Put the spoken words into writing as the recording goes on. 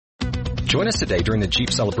Join us today during the Jeep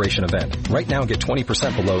Celebration event. Right now, get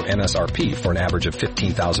 20% below MSRP for an average of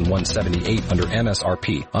 $15,178 under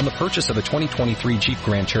MSRP on the purchase of a 2023 Jeep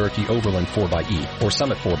Grand Cherokee Overland 4xE or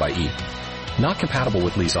Summit 4xE. Not compatible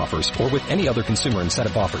with lease offers or with any other consumer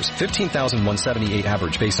incentive offers. $15,178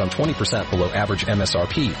 average based on 20% below average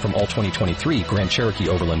MSRP from all 2023 Grand Cherokee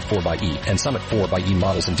Overland 4xE and Summit 4xE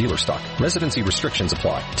models in dealer stock. Residency restrictions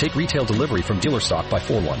apply. Take retail delivery from dealer stock by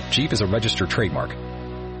 4/1. Jeep is a registered trademark.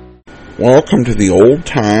 Welcome to the Old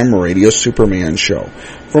Time Radio Superman Show.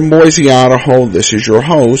 From Boise, Idaho, this is your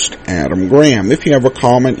host, Adam Graham. If you have a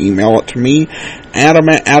comment, email it to me,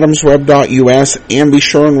 adam@adamsweb.us, and be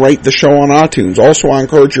sure and rate the show on iTunes. Also, I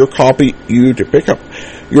encourage you to pick up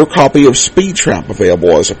your copy of Speed Trap,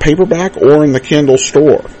 available as a paperback or in the Kindle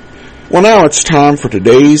store. Well, now it's time for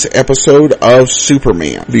today's episode of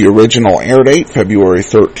Superman. The original air date, February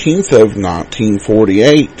 13th of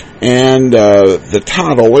 1948. And the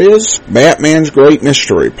title is Batman's Great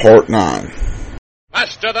Mystery, Part 9.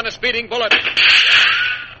 Faster than a speeding bullet.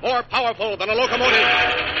 More powerful than a locomotive.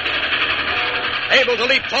 Able to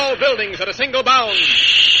leap tall buildings at a single bound.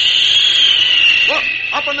 Look,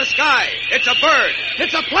 up in the sky. It's a bird.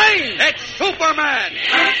 It's a plane. It's Superman.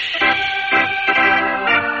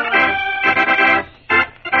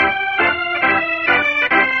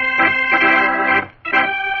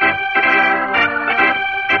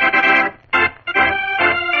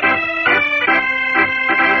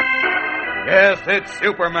 Yes, it's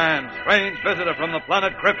Superman, strange visitor from the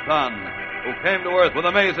planet Krypton, who came to Earth with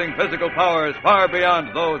amazing physical powers far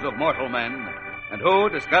beyond those of mortal men, and who,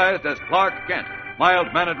 disguised as Clark Kent,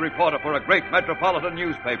 mild-mannered reporter for a great metropolitan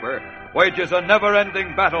newspaper, wages a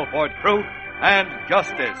never-ending battle for truth and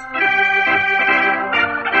justice.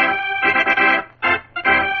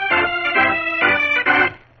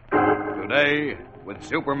 Today, with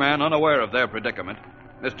Superman unaware of their predicament,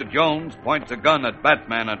 Mr. Jones points a gun at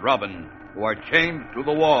Batman and Robin, who are chained to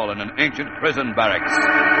the wall in an ancient prison barracks.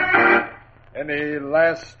 Any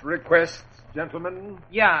last requests, gentlemen?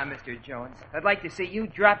 Yeah, Mr. Jones. I'd like to see you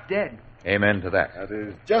drop dead. Amen to that. That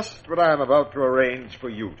is just what I'm about to arrange for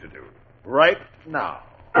you to do. Right now.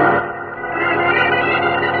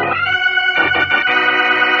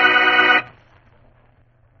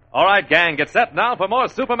 All right, gang, get set now for more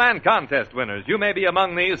Superman contest winners. You may be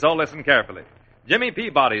among these, so listen carefully. Jimmy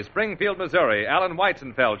Peabody, Springfield, Missouri. Alan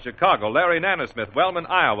Weizenfeld, Chicago. Larry Nanosmith, Wellman,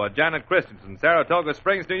 Iowa. Janet Christensen, Saratoga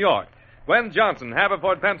Springs, New York. Gwen Johnson,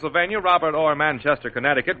 Haverford, Pennsylvania. Robert Orr, Manchester,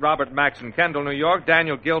 Connecticut. Robert Maxon, Kendall, New York.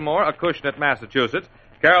 Daniel Gilmore, Acushnet, Massachusetts.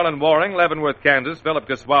 Carolyn Waring, Leavenworth, Kansas. Philip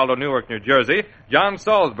Gesualdo, Newark, New Jersey. John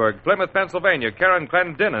Salzberg, Plymouth, Pennsylvania. Karen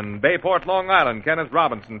Clendenin, Bayport, Long Island. Kenneth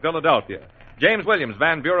Robinson, Philadelphia. James Williams,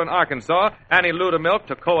 Van Buren, Arkansas. Annie Ludemilk,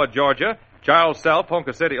 Toccoa, Georgia. Charles Self,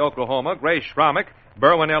 Ponca City, Oklahoma. Grace Schrammick,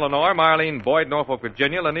 Berwyn, Illinois. Marlene Boyd, Norfolk,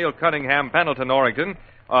 Virginia. Lanil Cunningham, Pendleton, Oregon.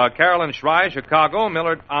 Carolyn Schrei, Chicago.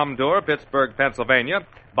 Millard Amdur, Pittsburgh, Pennsylvania.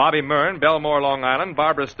 Bobby Myrn, Belmore, Long Island.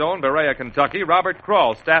 Barbara Stone, Berea, Kentucky. Robert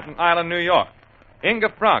Kroll, Staten Island, New York. Inga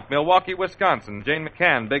Frank, Milwaukee, Wisconsin. Jane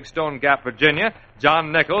McCann, Big Stone Gap, Virginia.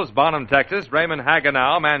 John Nichols, Bonham, Texas. Raymond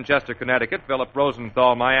Hagenow, Manchester, Connecticut. Philip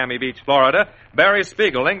Rosenthal, Miami Beach, Florida. Barry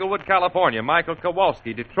Spiegel, Inglewood, California. Michael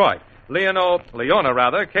Kowalski, Detroit. Leona,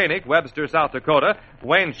 Koenig, Webster, South Dakota.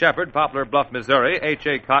 Wayne Shepard, Poplar Bluff, Missouri.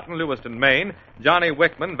 H.A. Cotton, Lewiston, Maine. Johnny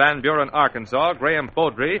Wickman, Van Buren, Arkansas. Graham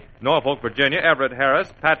Fodry, Norfolk, Virginia. Everett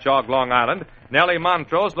Harris, Patchogue, Long Island. Nellie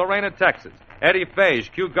Montrose, Lorena, Texas. Eddie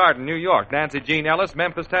Fage, Kew Garden, New York. Nancy Jean Ellis,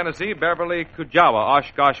 Memphis, Tennessee. Beverly Kujawa,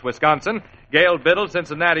 Oshkosh, Wisconsin. Gail Biddle,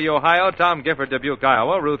 Cincinnati, Ohio. Tom Gifford, Dubuque,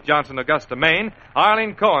 Iowa. Ruth Johnson, Augusta, Maine.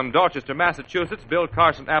 Arlene Cohen, Dorchester, Massachusetts. Bill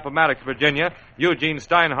Carson, Appomattox, Virginia. Eugene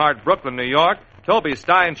Steinhardt, Brooklyn, New York. Toby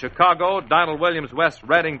Stein, Chicago. Donald Williams, West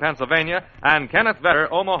Reading, Pennsylvania. And Kenneth Vetter,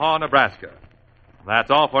 Omaha, Nebraska.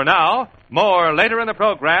 That's all for now. More later in the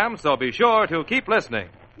program, so be sure to keep listening.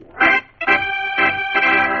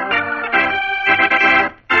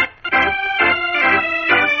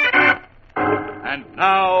 And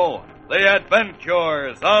now, the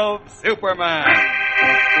adventures of Superman.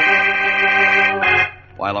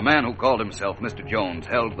 While a man who called himself Mr. Jones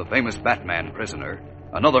held the famous Batman prisoner,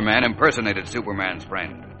 another man impersonated Superman's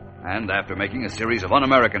friend, and after making a series of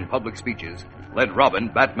un-American public speeches, led Robin,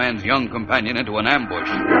 Batman's young companion, into an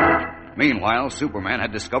ambush. Meanwhile, Superman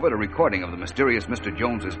had discovered a recording of the mysterious Mr.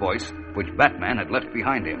 Jones's voice, which Batman had left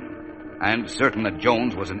behind him. And certain that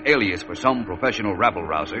Jones was an alias for some professional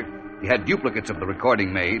rabble-rouser, he had duplicates of the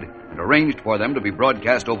recording made and arranged for them to be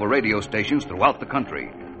broadcast over radio stations throughout the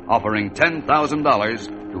country, offering $10,000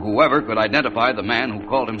 to whoever could identify the man who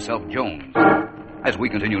called himself Jones. As we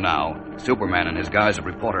continue now, Superman in his guise of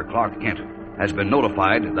reporter Clark Kent has been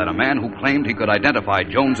notified that a man who claimed he could identify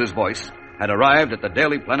Jones's voice had arrived at the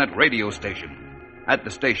Daily Planet radio station. At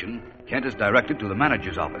the station, Kent is directed to the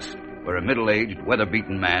manager's office, where a middle-aged,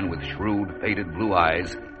 weather-beaten man with shrewd, faded blue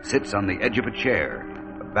eyes sits on the edge of a chair,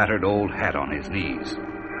 a battered old hat on his knees.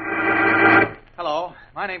 Hello,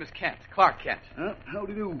 my name is Kent, Clark Kent. How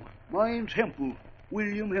do you do? My name's Hempel,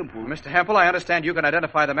 William Hempel. Mr. Hempel, I understand you can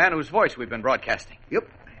identify the man whose voice we've been broadcasting. Yep.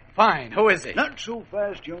 Fine. Who is he? Not so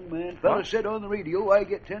fast, young man. Fella said on the radio I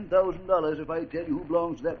get $10,000 if I tell you who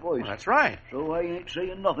belongs to that voice. Well, that's right. So I ain't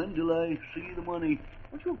saying nothing till I see the money.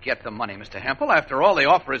 Well, you'll get the money, Mr. Hempel. After all, the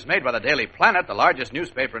offer is made by the Daily Planet, the largest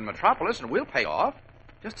newspaper in Metropolis, and we'll pay off.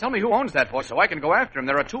 Just tell me who owns that voice so I can go after him.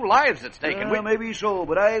 There are 2 lives at stake, and maybe so,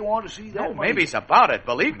 but I want to see that No, money. maybe's about it,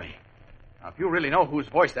 believe me. Now, if you really know whose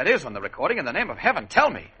voice that is on the recording, in the name of heaven, tell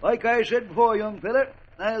me. Like I said before, young fella,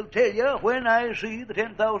 I'll tell you when I see the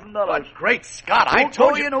 $10,000. But great Scott, I Don't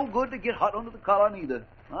told you no good to get hot under the collar, neither.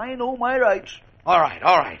 I know my rights. All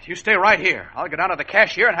right. You stay right here. I'll go down to the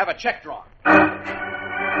cashier and have a check drawn.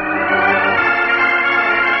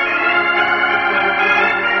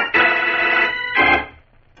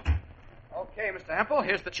 Okay, Mr. Hempel,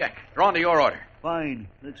 here's the check. Drawn to your order. Fine.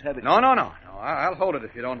 Let's have it. No. I'll hold it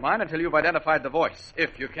if you don't mind until you've identified the voice,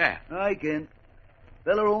 if you can. I can.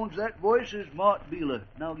 Fella owns that voice is Mort Beeler.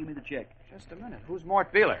 Now give me the check. Just a minute. Who's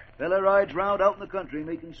Mort Beeler? Fella rides round out in the country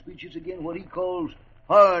making speeches again what he calls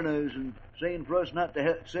foreigners and saying for us not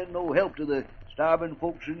to send no help to the starving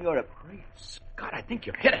folks in Europe. Great Scott, I think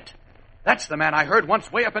you've hit it. That's the man I heard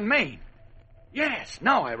once way up in Maine. Yes,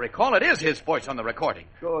 now I recall it is his voice on the recording.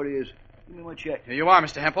 Sure it is. Give me my check. Here you are,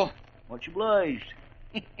 Mr. Hempel. Much obliged.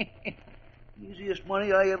 Easiest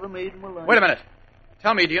money I ever made in my life. Wait a minute.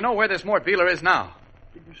 Tell me, do you know where this Mort Beeler is now?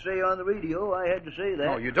 Didn't say on the radio. I had to say that.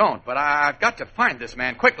 No, you don't, but I've got to find this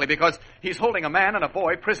man quickly because he's holding a man and a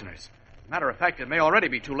boy prisoners. Matter of fact, it may already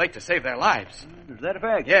be too late to save their lives. Is that a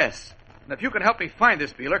fact? Yes. And if you can help me find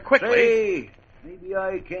this Beeler quickly... Say, maybe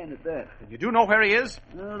I can at that. You do know where he is?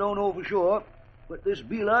 I don't know for sure. But this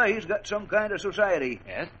Beeler, he's got some kind of society.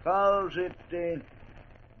 Yes? Calls it,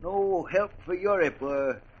 No Help for Europe,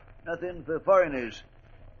 or nothing for foreigners.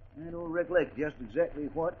 I don't recollect just exactly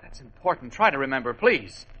what. That's important. Try to remember,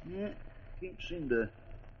 please. Yeah, can't seem to.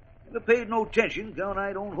 Never paid no attention, count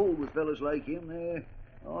I don't hold with fellas like him. They're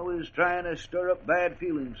always trying to stir up bad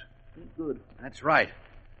feelings. Ain't good. That's right.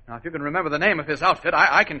 Now, if you can remember the name of his outfit,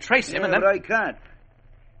 I can trace him and then... but I can't.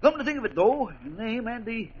 Come to think of it, though, the name and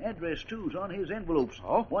the address, too, is on his envelopes.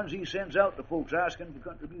 Oh? Ones he sends out to folks asking for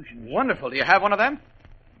contributions. Wonderful. Do you have one of them?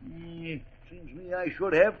 Seems to me I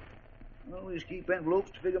should have. I always keep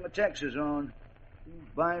envelopes to figure my taxes on.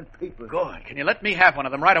 Buying paper. Good. Can you let me have one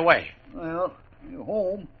of them right away? Well, you're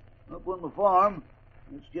home, up on the farm.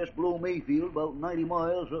 It's just below Mayfield, about 90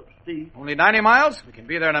 miles upstate. Only 90 miles? We can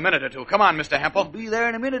be there in a minute or two. Come on, Mr. Hempel. We'll be there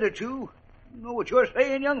in a minute or two. You know what you're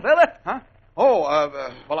saying, young fella? Huh? Oh,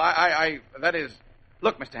 well, that is...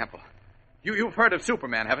 Look, Mr. Hempel, you've heard of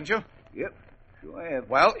Superman, haven't you? Yep, sure I have.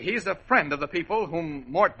 Well, he's a friend of the people whom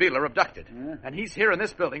Mort Beeler abducted. And he's here in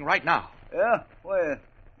this building right now. Yeah? Where?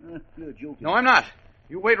 You're joking. No, I'm not.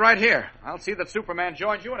 You wait right here. I'll see that Superman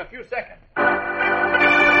joins you in a few seconds.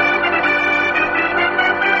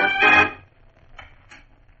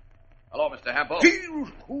 Hello, Mr. Hempel.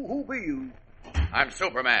 Jeez, who be you? I'm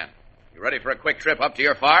Superman. You ready for a quick trip up to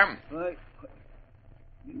your farm? Right.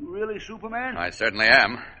 You really Superman? I certainly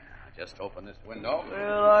am. Just open this window.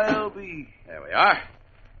 Well, I'll be. There we are.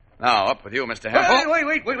 Now, up with you, Mr. Hempel. Hey,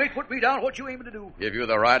 wait. Put me down. What you aiming to do? Give you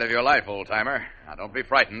the ride of your life, old-timer. Now, don't be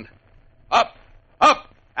frightened. Up,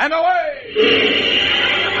 and away!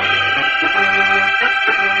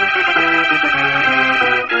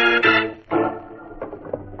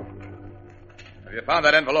 Have you found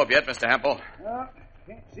that envelope yet, Mr. Hempel?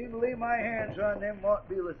 Can't seem to lay my hands on them Mort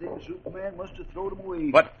Beeler things. Superman must have thrown them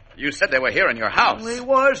away. But you said they were here in your house. They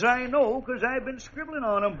was, I know, because I've been scribbling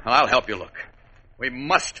on them. Well, I'll help you look. We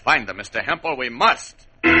must find them, Mr. Hempel. We must.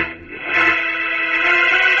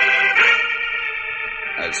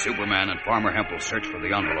 As Superman and Farmer Hempel search for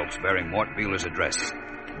the envelopes bearing Mort Beeler's address,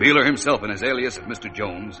 Beeler himself, in his alias of Mr.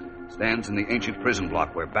 Jones, stands in the ancient prison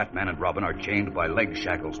block where Batman and Robin are chained by leg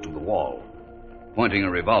shackles to the wall. Pointing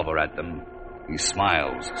a revolver at them, he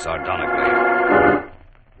smiles sardonically.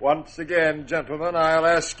 Once again, gentlemen, I'll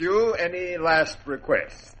ask you any last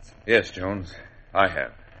requests. Yes, Jones, I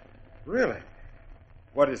have. Really?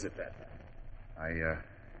 What is it, Batman?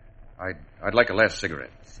 I'd like a last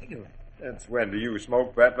cigarette. Cigarette? Since when do you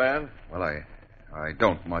smoke, Batman? Well, I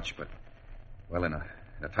don't much, but, well, in a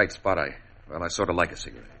tight spot, I sort of like a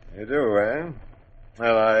cigarette. You do, eh?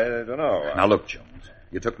 Well, I don't know. Now, look, Jones,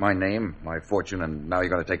 You took my name, my fortune, and now you're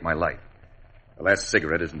going to take my life. The last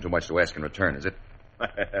cigarette isn't too much to ask in return, is it?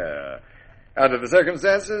 Under the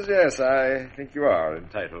circumstances, yes, I think you are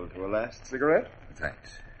entitled to a last cigarette.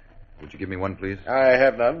 Thanks. Would you give me one, please? I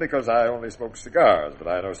have none because I only smoke cigars, but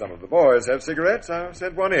I know some of the boys have cigarettes. I'll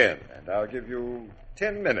send one in, and I'll give you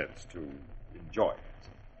 10 minutes to enjoy it.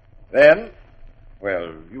 Then,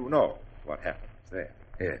 well, you know what happens then.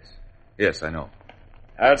 Yes. Yes, I know.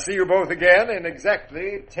 I'll see you both again in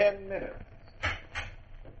exactly 10 minutes.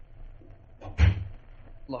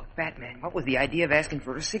 Look, Batman, what was the idea of asking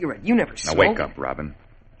for a cigarette? You never Now smoked. wake up, Robin.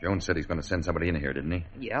 Jones said he's going to send somebody in here, didn't he?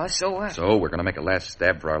 Yeah, so what? So we're going to make a last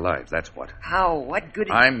stab for our lives, that's what. How? What good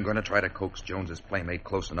is... I'm going to try to coax Jones's playmate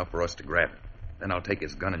close enough for us to grab him. Then I'll take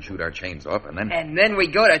his gun and shoot our chains off, and then... And then we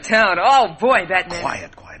go to town. Oh, boy, Batman.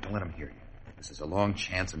 Quiet. Don't let him hear you. This is a long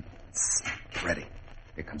chance, and... Get ready.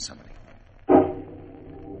 Here comes somebody.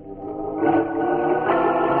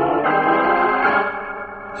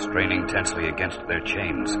 Straining tensely against their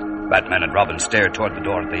chains, Batman and Robin stare toward the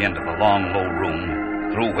door at the end of the long, low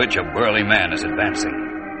room through which a burly man is advancing.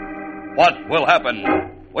 What will happen?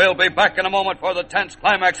 We'll be back in a moment for the tense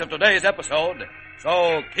climax of today's episode,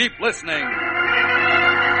 so keep listening.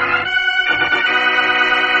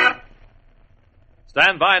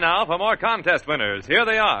 Stand by now for more contest winners. Here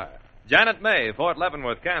they are. Janet May, Fort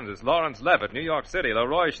Leavenworth, Kansas. Lawrence Levitt, New York City.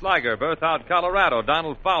 Leroy Schleiger, Berthoud, Colorado.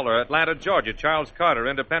 Donald Fowler, Atlanta, Georgia. Charles Carter,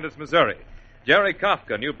 Independence, Missouri. Jerry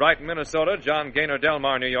Kafka, New Brighton, Minnesota. John Gaynor,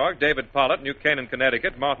 Delmar, New York. David Pollitt, New Canaan,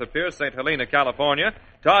 Connecticut. Martha Pierce, St. Helena, California.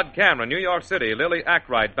 Todd Cameron, New York City. Lily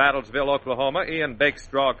Ackright, Battlesville, Oklahoma. Ian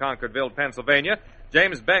Bakestraw, Concordville, Pennsylvania.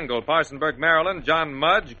 James Bengal, Parsonburg, Maryland. John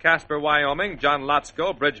Mudge, Casper, Wyoming. John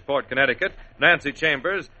Lotsko, Bridgeport, Connecticut. Nancy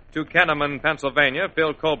Chambers, Kenneman, Pennsylvania.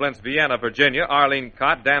 Phil Koblenz, Vienna, Virginia. Arlene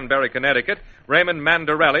Cott, Danbury, Connecticut. Raymond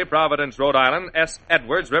Mandarelli, Providence, Rhode Island. S.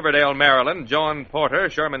 Edwards, Riverdale, Maryland. Joan Porter,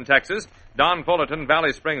 Sherman, Texas. Don Fullerton,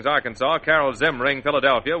 Valley Springs, Arkansas. Carol Zimring,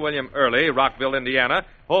 Philadelphia. William Early, Rockville, Indiana.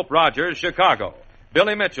 Hope Rogers, Chicago.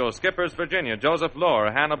 Billy Mitchell, Skippers, Virginia. Joseph Lohr,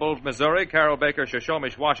 Hannibal, Missouri. Carol Baker,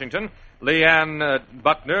 Shoshonish, Washington. Leanne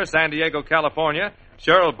Buckner, San Diego, California.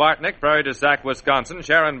 Cheryl Bartnick, Prairie du Sac, Wisconsin.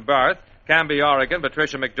 Sharon Barth, Canby, Oregon.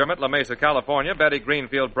 Patricia McDermott, La Mesa, California. Betty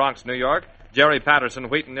Greenfield, Bronx, New York. Jerry Patterson,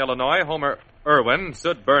 Wheaton, Illinois. Homer Irwin,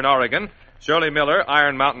 Sudburn, Oregon. Shirley Miller,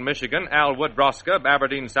 Iron Mountain, Michigan. Al Woodbroska,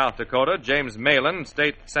 Aberdeen, South Dakota. James Malin,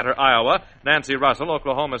 State Center, Iowa. Nancy Russell,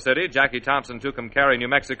 Oklahoma City. Jackie Thompson, Tucumcari, New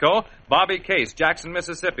Mexico. Bobby Case, Jackson,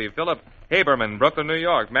 Mississippi. Philip Haberman, Brooklyn, New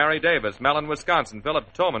York. Mary Davis, Mellon, Wisconsin.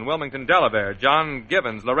 Philip Toman, Wilmington, Delaware. John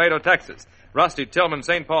Gibbons, Laredo, Texas. Rusty Tillman,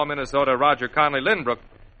 St. Paul, Minnesota. Roger Conley, Lynbrook,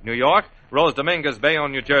 New York. Rose Dominguez,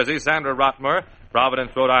 Bayonne, New Jersey. Sandra Rotmer,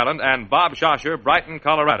 Providence, Rhode Island. And Bob Shosher, Brighton,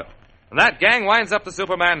 Colorado. And that, gang, winds up the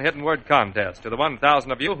Superman Hidden Word Contest. To the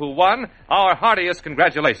 1,000 of you who won, our heartiest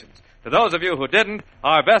congratulations. To those of you who didn't,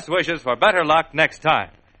 our best wishes for better luck next time.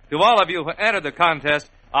 To all of you who entered the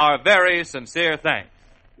contest, our very sincere thanks.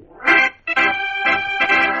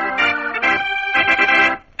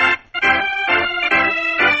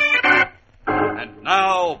 And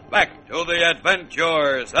now, back to the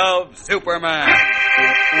adventures of Superman.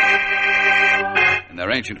 In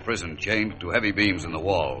their ancient prison, chained to heavy beams in the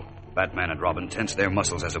wall, Batman and Robin tense their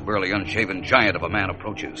muscles as a burly, unshaven giant of a man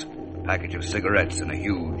approaches. A package of cigarettes in a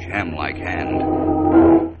huge, ham-like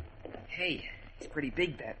hand. Hey, it's pretty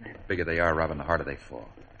big, Batman. The bigger they are, Robin, the harder they fall.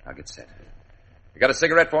 Now get set. You got a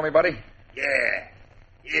cigarette for me, buddy? Yeah.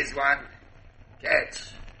 Here's one.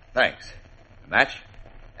 Catch. Thanks. A match?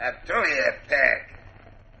 I'll throw you a pack.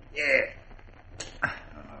 Yeah.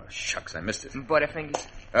 Oh, shucks, I missed it. Butterfingers.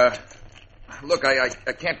 Look, I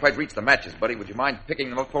can't quite reach the matches, buddy. Would you mind picking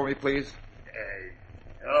them up for me, please?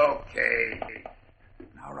 Okay.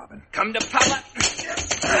 Now, Robin. Come to Papa.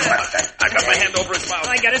 I got my hand over his mouth.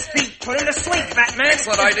 I got his feet. Put him to sleep, Batman.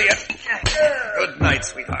 Excellent idea. Good night,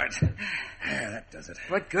 sweetheart. That does it.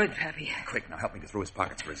 What good, Pappy? Quick, now help me go through his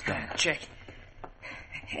pockets for his gun. Check.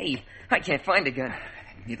 Hey, I can't find a gun.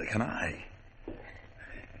 Neither can I.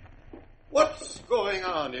 What's going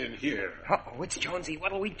on in here? Uh-oh, it's Jonesy.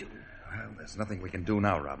 What'll we do? Well, there's nothing we can do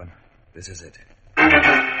now, Robin. This is it.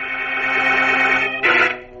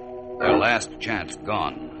 Their last chance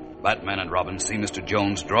gone. Batman and Robin see Mr.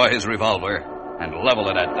 Jones draw his revolver and level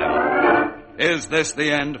it at them. Is this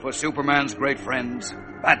the end for Superman's great friends,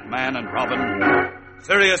 Batman and Robin?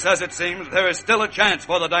 Serious as it seems, there is still a chance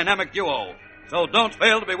for the dynamic duo. So don't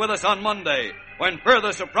fail to be with us on Monday, when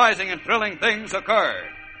further surprising and thrilling things occur.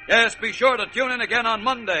 Yes, be sure to tune in again on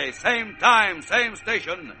Monday, same time, same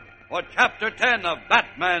station, for Chapter 10 of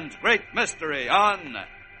Batman's Great Mystery on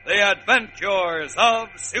The Adventures of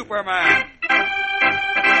Superman.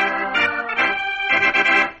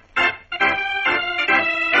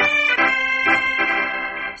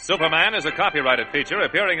 Superman is a copyrighted feature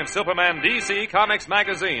appearing in Superman DC Comics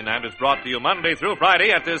magazine and is brought to you Monday through Friday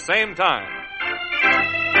at this same time.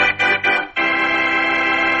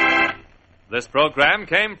 This program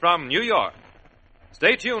came from New York.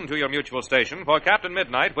 Stay tuned to your mutual station for Captain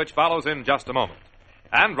Midnight, which follows in just a moment.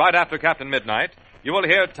 And right after Captain Midnight, you will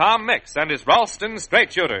hear Tom Mix and his Ralston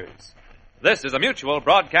Straight Shooters. This is a Mutual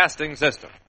Broadcasting System.